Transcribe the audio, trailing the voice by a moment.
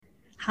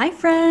Hi,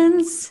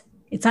 friends.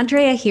 It's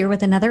Andrea here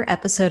with another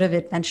episode of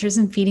Adventures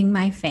in Feeding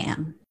My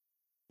Fam.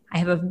 I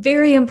have a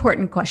very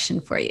important question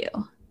for you.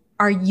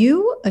 Are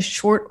you a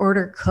short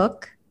order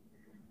cook?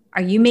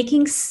 Are you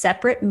making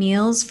separate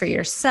meals for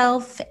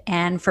yourself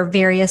and for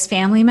various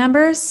family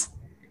members?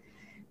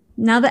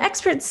 Now, the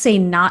experts say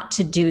not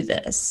to do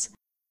this,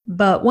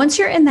 but once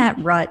you're in that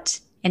rut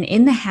and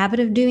in the habit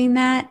of doing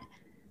that,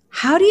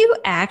 how do you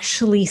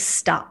actually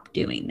stop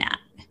doing that?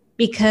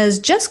 Because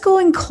just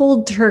going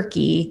cold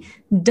turkey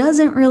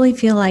doesn't really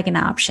feel like an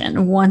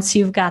option once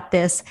you've got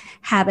this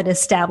habit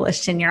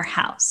established in your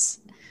house.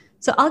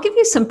 So I'll give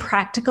you some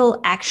practical,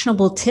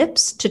 actionable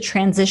tips to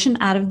transition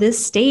out of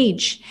this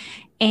stage,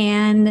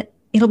 and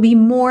it'll be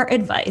more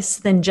advice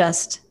than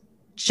just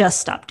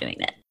stop doing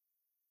it.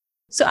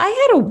 So I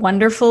had a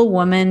wonderful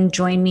woman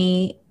join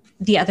me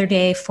the other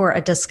day for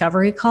a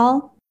discovery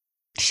call.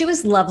 She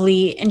was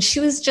lovely, and she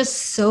was just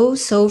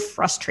so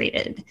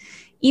frustrated.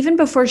 Even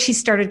before she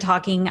started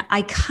talking,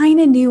 I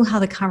kind of knew how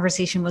the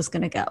conversation was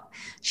going to go.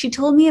 She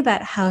told me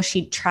about how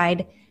she'd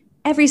tried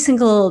every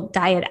single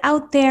diet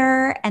out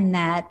there and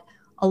that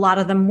a lot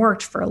of them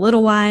worked for a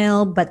little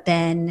while, but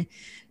then,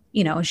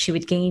 she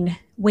would gain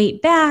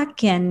weight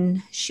back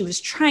and she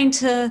was trying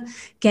to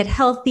get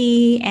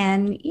healthy.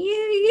 And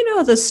you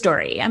know the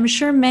story. I'm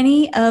sure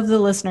many of the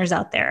listeners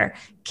out there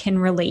can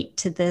relate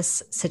to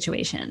this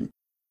situation.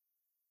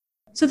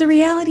 So the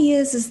reality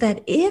is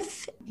that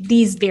if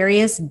these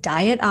various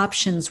diet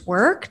options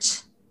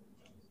worked,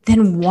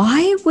 then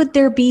why would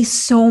there be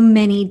so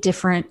many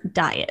different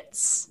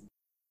diets?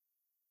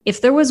 If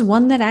there was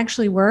one that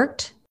actually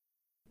worked,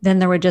 then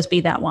there would just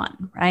be that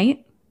one,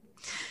 right?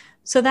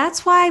 So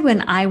that's why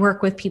when I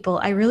work with people,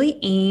 I really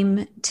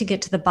aim to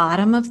get to the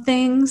bottom of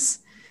things,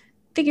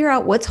 figure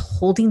out what's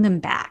holding them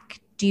back.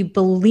 Do you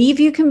believe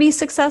you can be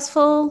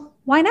successful?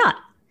 Why not?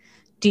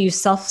 Do you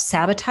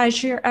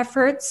self-sabotage your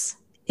efforts?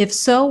 If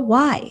so,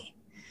 why?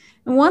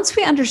 And once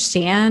we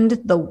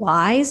understand the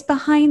whys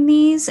behind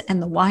these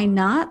and the why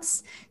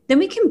nots, then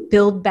we can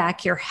build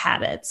back your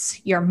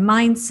habits, your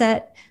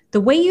mindset,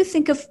 the way you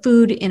think of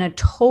food in a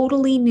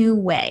totally new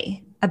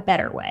way, a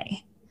better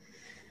way.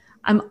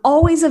 I'm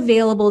always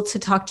available to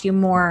talk to you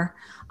more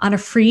on a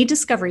free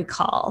discovery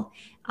call.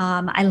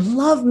 I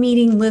love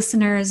meeting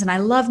listeners and I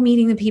love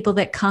meeting the people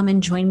that come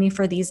and join me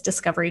for these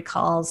discovery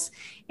calls.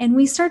 And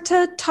we start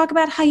to talk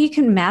about how you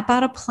can map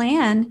out a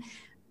plan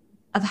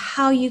of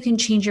how you can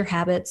change your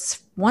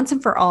habits once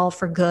and for all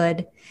for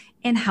good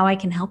and how I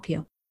can help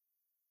you.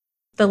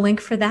 The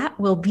link for that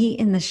will be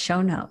in the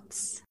show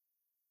notes.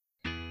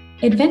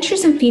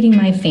 Adventures in Feeding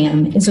My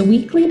Fam is a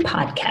weekly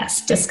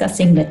podcast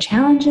discussing the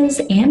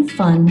challenges and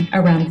fun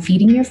around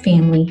feeding your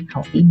family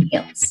healthy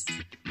meals.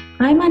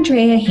 I'm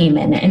Andrea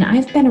Heyman, and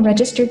I've been a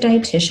registered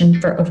dietitian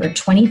for over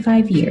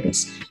 25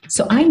 years,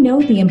 so I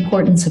know the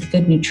importance of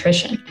good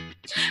nutrition.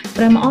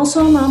 But I'm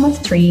also a mom of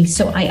 3,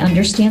 so I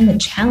understand the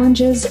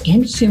challenges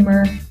and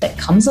humor that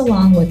comes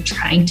along with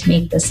trying to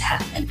make this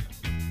happen.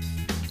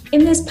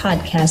 In this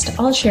podcast,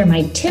 I'll share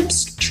my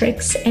tips,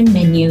 tricks, and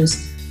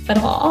menus, but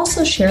I'll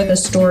also share the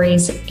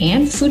stories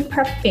and food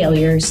prep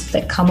failures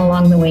that come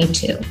along the way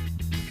too.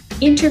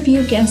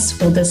 Interview guests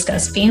will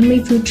discuss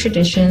family food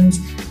traditions,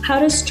 how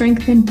to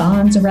strengthen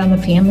bonds around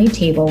the family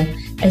table,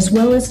 as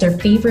well as their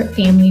favorite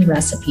family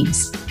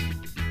recipes.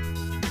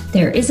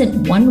 There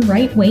isn't one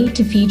right way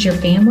to feed your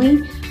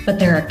family, but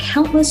there are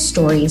countless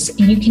stories,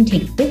 and you can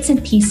take bits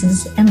and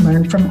pieces and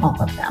learn from all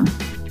of them.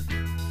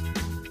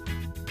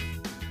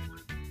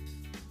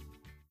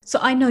 So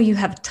I know you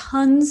have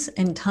tons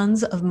and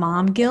tons of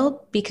mom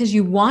guilt because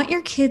you want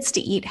your kids to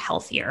eat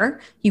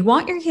healthier. You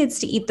want your kids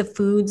to eat the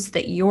foods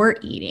that you're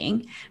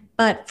eating,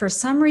 but for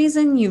some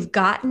reason you've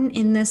gotten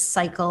in this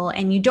cycle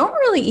and you don't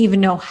really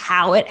even know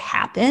how it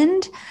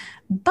happened.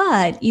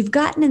 But you've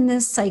gotten in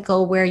this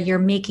cycle where you're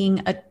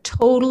making a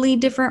totally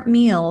different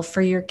meal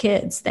for your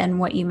kids than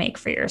what you make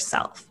for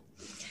yourself.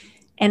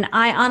 And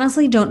I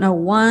honestly don't know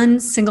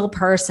one single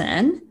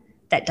person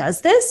that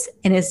does this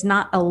and is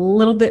not a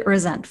little bit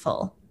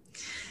resentful.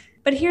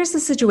 But here's the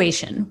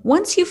situation.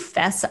 Once you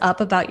fess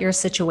up about your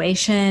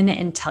situation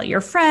and tell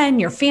your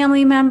friend, your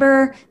family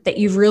member that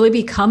you've really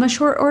become a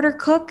short order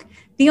cook,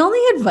 the only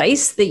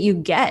advice that you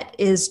get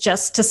is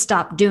just to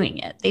stop doing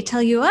it. They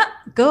tell you,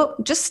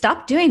 just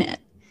stop doing it.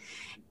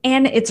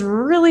 And it's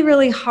really,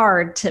 really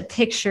hard to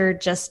picture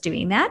just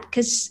doing that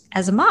because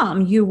as a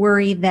mom, you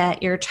worry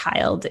that your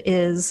child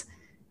is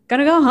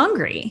going to go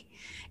hungry.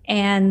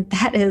 And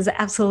that is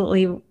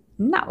absolutely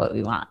not what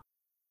we want.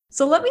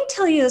 So let me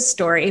tell you a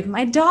story.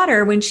 My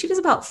daughter, when she was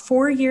about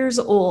 4 years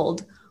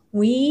old,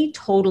 we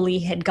totally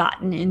had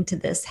gotten into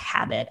this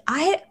habit.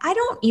 I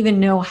don't even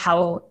know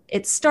how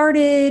it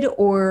started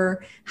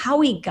or how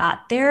we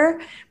got there,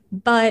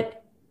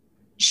 but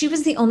she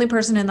was the only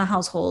person in the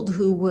household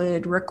who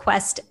would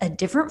request a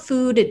different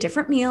food, a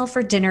different meal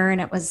for dinner.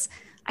 And it was,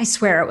 I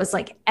swear, it was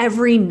like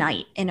every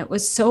night. And it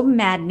was so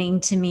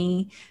maddening to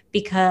me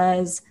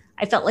because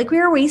I felt like we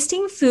were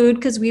wasting food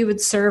because we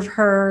would serve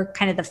her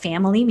kind of the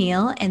family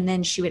meal and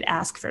then she would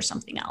ask for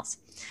something else.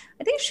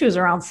 I think she was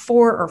around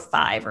 4 or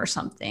 5 or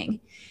something.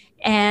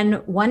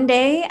 And one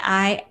day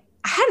I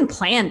hadn't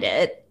planned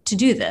it to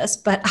do this,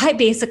 but I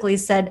basically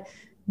said,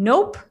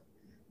 nope,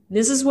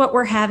 this is what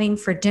we're having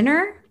for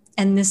dinner.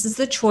 And this is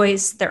the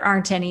choice. There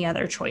aren't any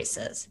other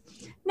choices.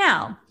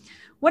 Now,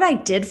 what I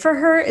did for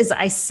her is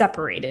I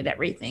separated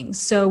everything.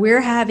 So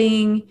we're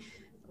having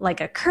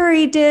like a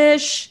curry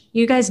dish.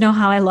 You guys know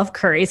how I love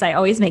curries. I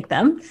always make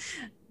them.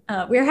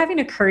 We're having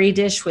a curry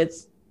dish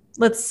with,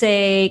 let's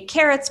say,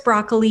 carrots,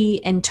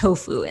 broccoli, and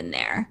tofu in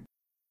there.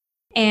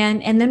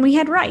 And then we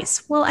had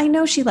rice. Well, I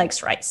know she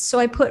likes rice. So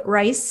I put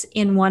rice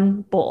in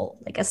one bowl,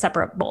 like a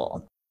separate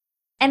bowl.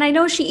 And I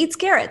know she eats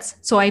carrots.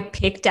 So I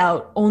picked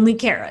out only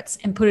carrots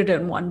and put it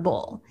in one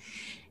bowl.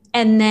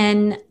 And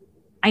then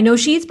I know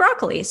she eats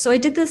broccoli. So I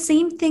did the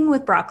same thing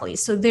with broccoli.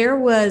 So there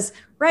was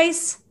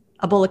rice,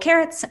 a bowl of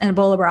carrots, and a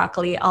bowl of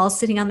broccoli all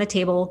sitting on the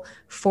table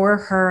for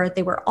her.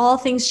 They were all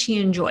things she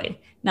enjoyed.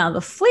 Now,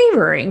 the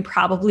flavoring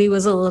probably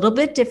was a little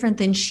bit different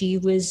than she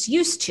was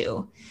used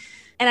to.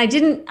 And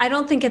I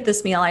don't think at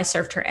this meal I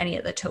served her any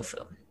of the tofu.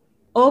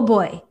 Oh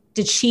boy,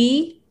 did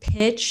she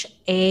pitch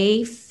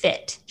a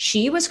fit.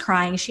 She was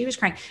crying.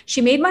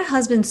 She made my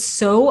husband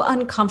so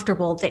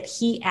uncomfortable that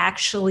he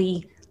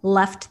actually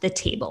left the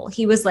table.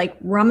 He was like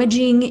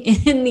rummaging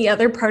in the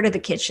other part of the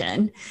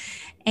kitchen.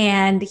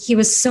 And he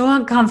was so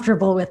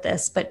uncomfortable with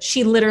this, but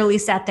she literally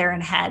sat there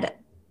and had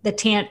a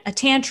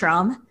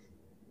tantrum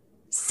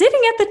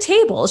sitting at the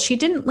table. She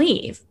didn't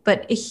leave,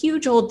 but a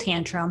huge old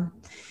tantrum.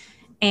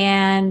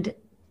 And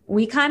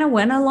we kind of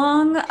went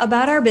along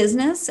about our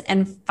business,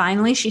 and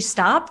finally she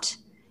stopped,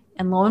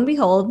 and lo and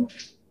behold,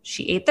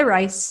 she ate the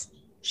rice,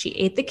 she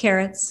ate the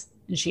carrots,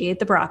 and she ate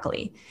the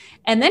broccoli.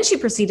 And then she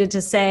proceeded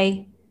to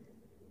say,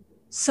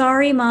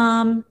 "Sorry,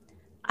 Mom,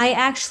 I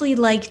actually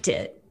liked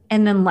it,"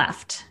 and then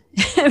left.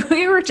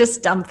 We were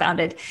just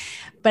dumbfounded.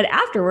 But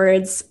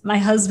afterwards, my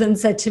husband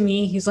said to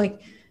me, he's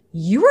like,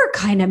 "You were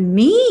kind of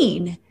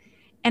mean."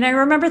 And I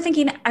remember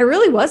thinking, I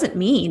really wasn't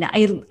mean.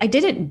 I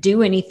didn't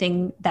do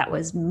anything that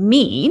was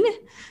mean,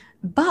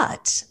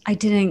 but I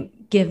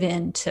didn't give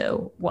in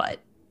to what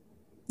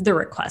the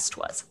request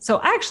was.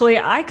 So actually,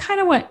 I kind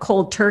of went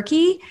cold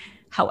turkey.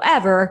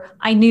 However,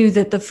 I knew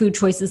that the food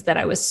choices that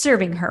I was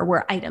serving her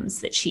were items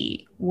that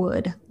she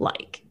would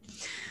like.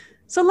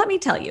 So let me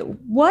tell you,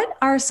 what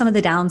are some of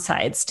the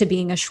downsides to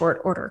being a short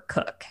order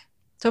cook?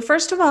 So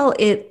first of all,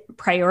 it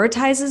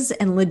prioritizes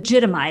and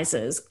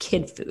legitimizes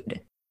kid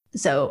food.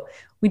 So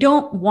we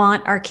don't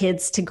want our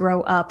kids to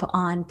grow up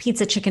on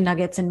pizza, chicken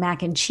nuggets, and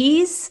mac and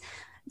cheese.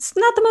 It's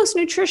not the most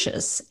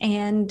nutritious,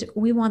 and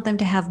we want them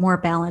to have more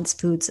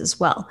balanced foods as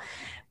well.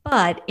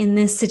 But in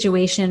this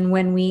situation,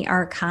 when we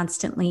are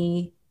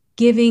constantly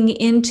giving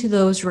into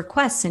those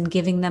requests and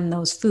giving them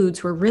those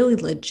foods, we're really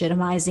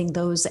legitimizing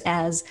those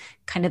as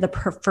kind of the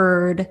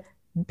preferred,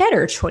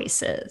 better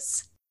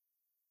choices.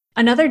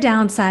 Another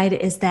downside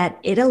is that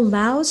it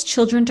allows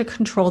children to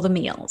control the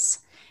meals.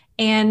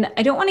 And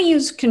I don't want to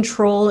use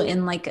control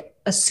in like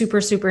a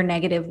super, super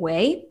negative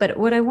way, but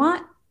what I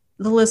want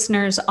the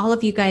listeners, all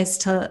of you guys,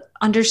 to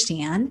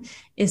understand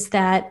is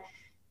that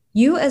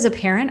you as a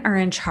parent are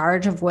in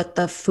charge of what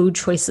the food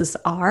choices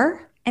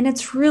are. And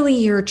it's really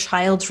your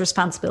child's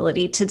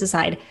responsibility to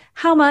decide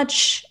how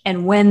much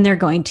and when they're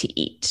going to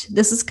eat.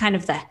 This is kind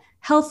of the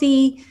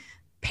healthy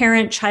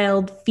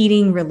parent-child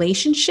feeding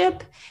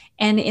relationship.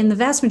 And in the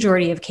vast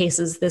majority of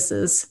cases, this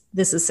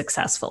is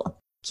successful.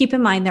 Keep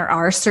in mind, there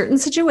are certain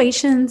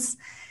situations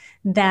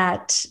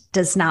that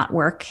does not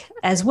work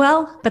as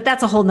well, but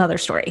that's a whole nother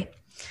story.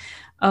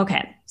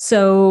 Okay,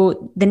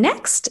 so the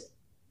next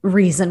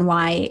reason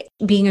why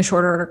being a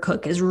short order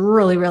cook is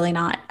really, really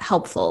not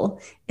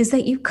helpful is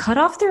that you cut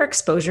off their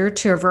exposure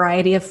to a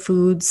variety of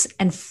foods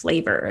and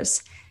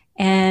flavors.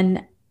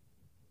 And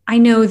I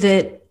know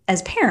that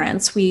as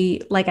parents,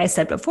 like I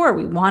said before,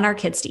 we want our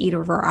kids to eat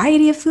a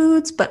variety of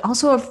foods, but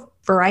also a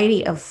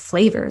variety of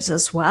flavors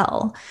as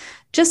well,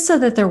 just so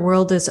that their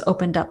world is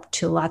opened up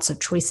to lots of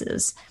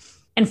choices.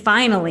 And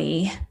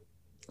finally,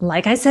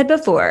 like I said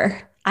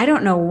before, I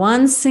don't know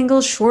one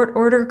single short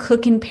order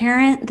cook and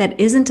parent that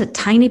isn't a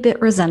tiny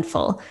bit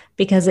resentful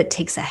because it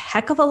takes a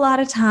heck of a lot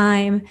of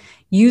time,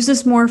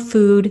 uses more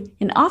food,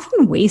 and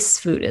often wastes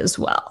food as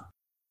well.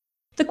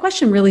 The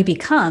question really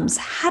becomes,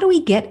 how do we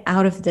get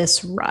out of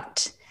this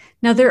rut?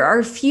 Now, there are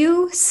a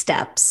few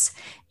steps,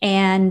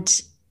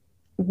 and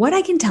what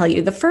I can tell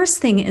you, the first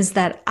thing is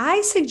that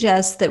I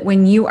suggest that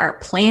when you are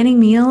planning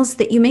meals,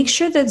 that you make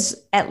sure there's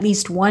at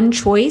least one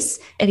choice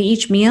at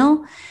each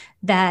meal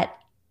that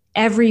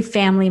every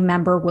family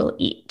member will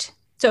eat.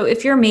 So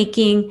if you're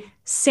making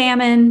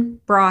salmon,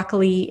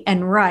 broccoli,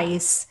 and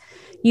rice,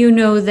 you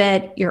know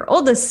that your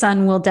oldest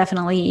son will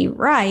definitely eat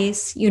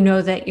rice. You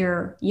know that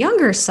your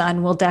younger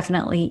son will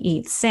definitely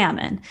eat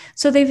salmon.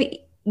 So they've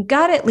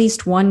got at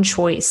least one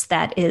choice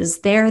that is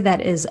there,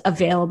 that is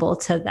available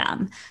to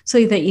them,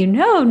 so that you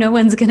know no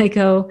one's going to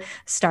go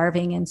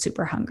starving and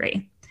super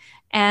hungry.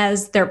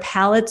 As their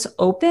palates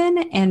open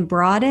and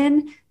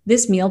broaden,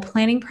 this meal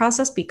planning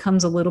process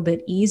becomes a little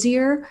bit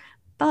easier,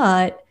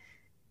 but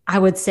I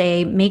would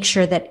say make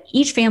sure that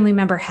each family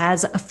member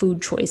has a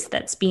food choice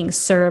that's being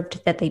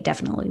served that they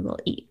definitely will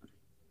eat.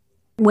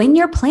 When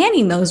you're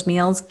planning those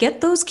meals,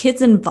 get those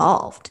kids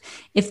involved.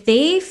 If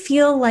they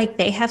feel like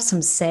they have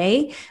some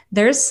say,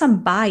 there's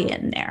some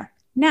buy-in there.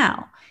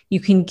 Now, you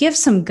can give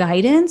some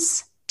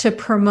guidance to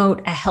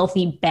promote a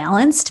healthy,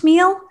 balanced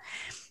meal.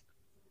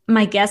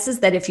 My guess is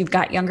that if you've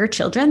got younger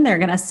children, they're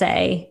going to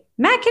say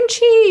mac and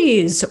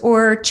cheese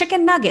or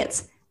chicken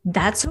nuggets.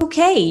 That's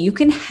okay. You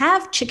can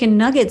have chicken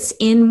nuggets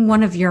in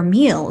one of your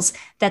meals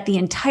that the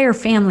entire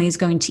family is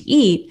going to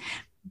eat,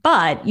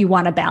 but you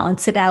want to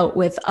balance it out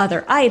with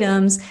other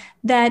items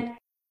that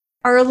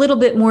are a little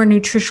bit more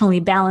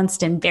nutritionally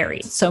balanced and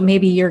varied. So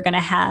maybe you're going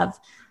to have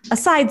a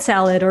side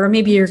salad, or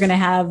maybe you're going to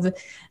have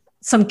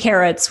some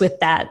carrots with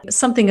that,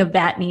 something of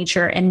that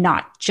nature, and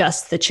not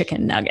just the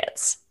chicken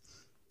nuggets.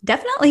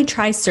 Definitely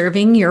try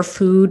serving your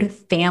food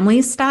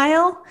family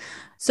style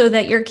so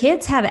that your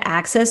kids have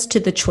access to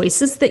the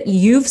choices that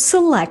you've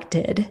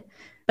selected,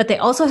 but they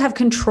also have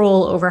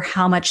control over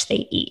how much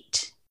they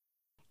eat.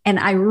 And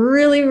I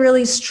really,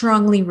 really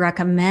strongly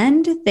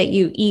recommend that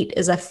you eat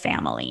as a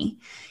family.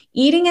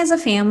 Eating as a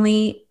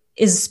family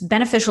is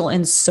beneficial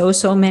in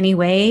so many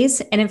ways.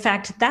 And in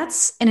fact,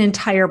 that's an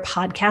entire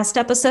podcast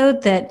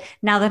episode that,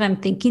 now that I'm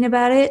thinking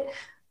about it,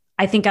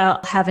 I think I'll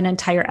have an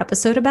entire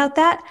episode about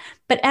that.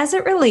 But as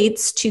it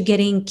relates to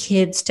getting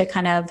kids to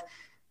kind of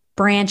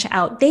branch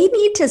out, they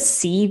need to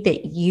see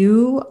that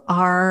you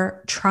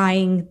are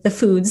trying the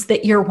foods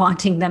that you're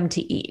wanting them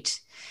to eat.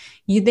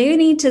 They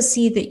need to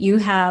see that you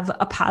have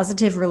a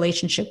positive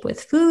relationship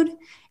with food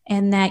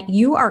and that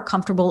you are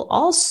comfortable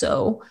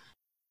also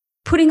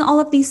putting all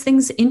of these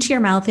things into your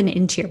mouth and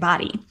into your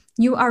body.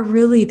 You are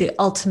really the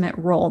ultimate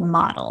role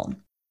model.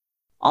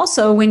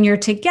 Also, when you're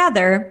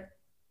together,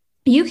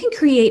 you can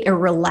create a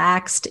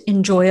relaxed,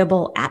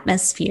 enjoyable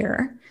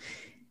atmosphere.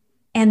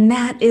 And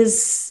that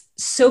is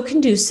so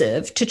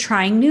conducive to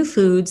trying new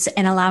foods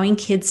and allowing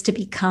kids to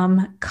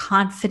become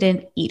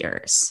confident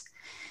eaters.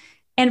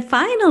 And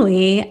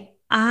finally,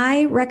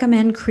 I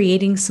recommend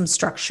creating some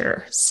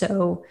structure.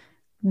 So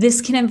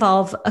this can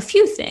involve a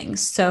few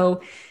things.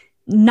 So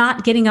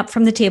not getting up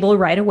from the table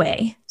right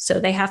away. So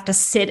they have to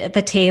sit at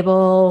the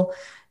table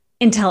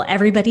until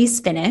everybody's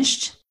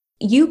finished.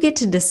 You get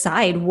to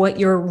decide what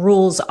your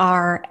rules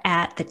are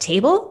at the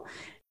table,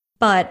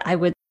 but I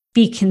would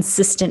be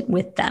consistent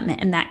with them.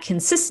 And that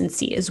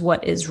consistency is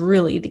what is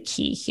really the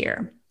key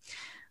here.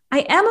 I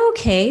am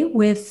okay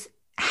with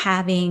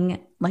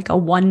having like a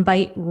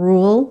 1-bite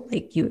rule,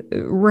 like you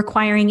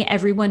requiring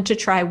everyone to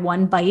try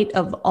 1 bite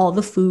of all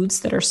the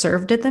foods that are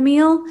served at the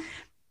meal.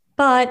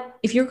 But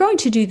if you're going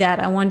to do that,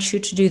 I want you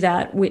to do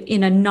that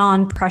in a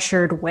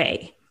non-pressured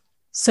way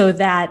so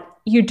that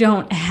you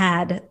don't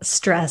add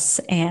stress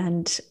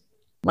and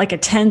like a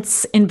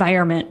tense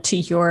environment to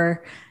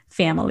your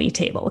family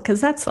table,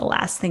 because that's the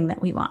last thing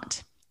that we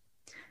want.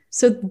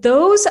 So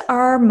those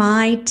are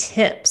my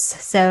tips.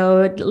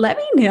 So let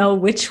me know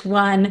which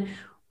one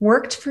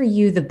worked for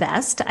you the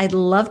best. I'd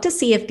love to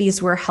see if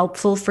these were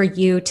helpful for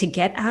you to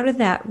get out of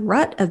that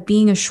rut of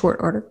being a short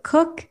order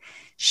cook.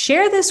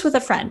 Share this with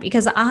a friend,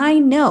 because I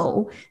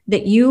know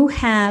that you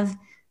have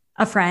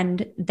a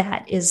friend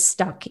that is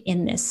stuck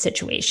in this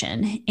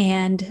situation.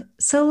 And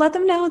so let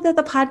them know that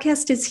the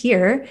podcast is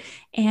here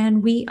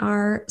and we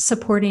are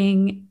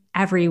supporting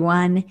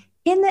everyone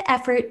in the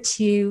effort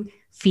to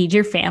feed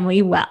your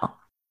family well.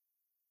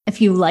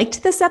 If you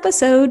liked this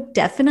episode,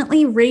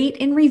 definitely rate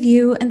and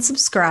review and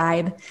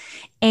subscribe.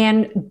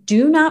 And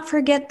do not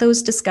forget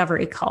those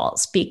discovery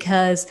calls,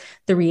 because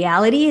the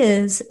reality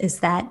is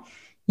that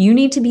you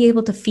need to be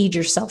able to feed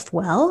yourself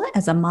well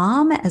as a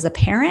mom, as a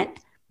parent,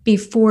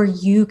 before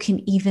you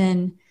can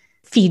even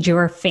feed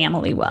your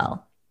family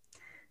well.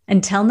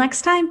 Until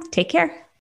next time, take care.